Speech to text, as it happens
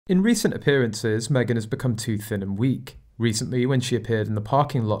In recent appearances, Meghan has become too thin and weak. Recently, when she appeared in the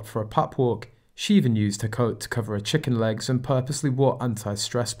parking lot for a pap walk, she even used her coat to cover her chicken legs and purposely wore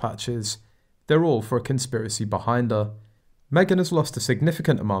anti-stress patches. They're all for a conspiracy behind her. Meghan has lost a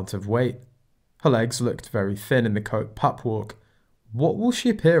significant amount of weight. Her legs looked very thin in the coat pap walk. What will she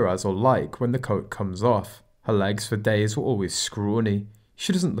appear as or like when the coat comes off? Her legs for days were always scrawny.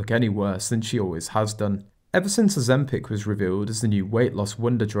 She doesn't look any worse than she always has done. Ever since Ozempic was revealed as the new weight loss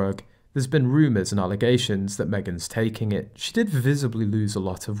wonder drug, there's been rumours and allegations that Meghan's taking it. She did visibly lose a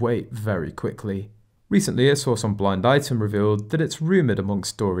lot of weight very quickly. Recently, a source on Blind Item revealed that it's rumoured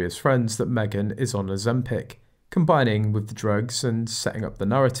amongst Doria's friends that Meghan is on Ozempic, combining with the drugs and setting up the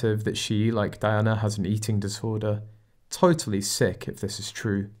narrative that she, like Diana, has an eating disorder. Totally sick if this is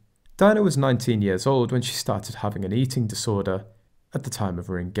true. Diana was 19 years old when she started having an eating disorder, at the time of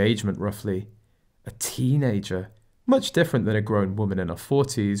her engagement roughly. A teenager, much different than a grown woman in her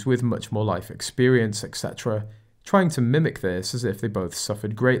 40s with much more life experience, etc., trying to mimic this as if they both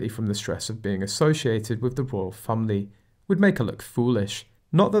suffered greatly from the stress of being associated with the royal family would make her look foolish,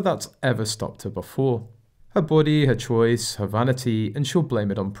 not that that's ever stopped her before. Her body, her choice, her vanity, and she'll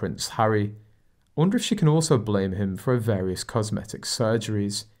blame it on Prince Harry. I wonder if she can also blame him for her various cosmetic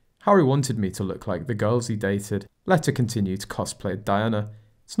surgeries. Harry wanted me to look like the girls he dated. Let her continue to cosplay Diana.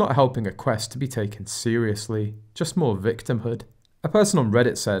 It's not helping a quest to be taken seriously, just more victimhood. A person on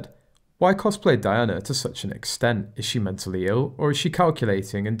Reddit said, "Why cosplay Diana to such an extent? Is she mentally ill, or is she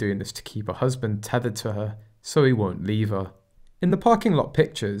calculating and doing this to keep her husband tethered to her, so he won't leave her?" In the parking lot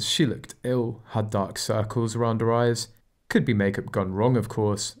pictures, she looked ill, had dark circles around her eyes. Could be makeup gone wrong, of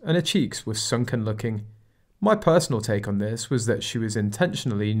course, and her cheeks were sunken looking. My personal take on this was that she was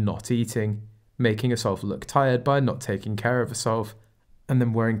intentionally not eating, making herself look tired by not taking care of herself, and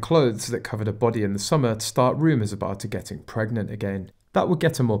then wearing clothes that covered her body in the summer to start rumours about her getting pregnant again. That would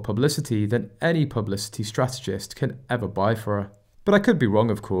get her more publicity than any publicity strategist can ever buy for her. But I could be wrong,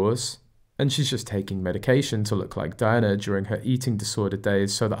 of course, and she's just taking medication to look like Diana during her eating disorder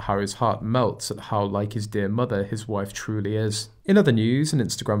days so that Harry's heart melts at how like his dear mother his wife truly is. In other news, an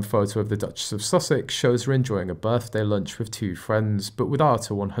Instagram photo of the Duchess of Sussex shows her enjoying a birthday lunch with two friends, but without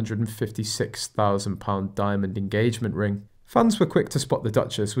a £156,000 diamond engagement ring. Fans were quick to spot the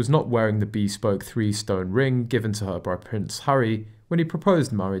Duchess was not wearing the bespoke 3-stone ring given to her by Prince Harry when he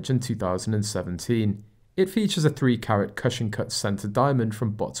proposed marriage in 2017. It features a 3-carat cushion-cut centre diamond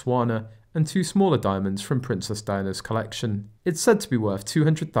from Botswana and 2 smaller diamonds from Princess Diana's collection. It's said to be worth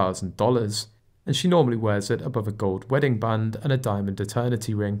 $200,000, and she normally wears it above a gold wedding band and a diamond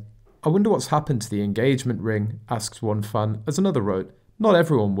eternity ring. "I wonder what's happened to the engagement ring," asks one fan, as another wrote, "Not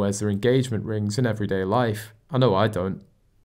everyone wears their engagement rings in everyday life. I know I don't."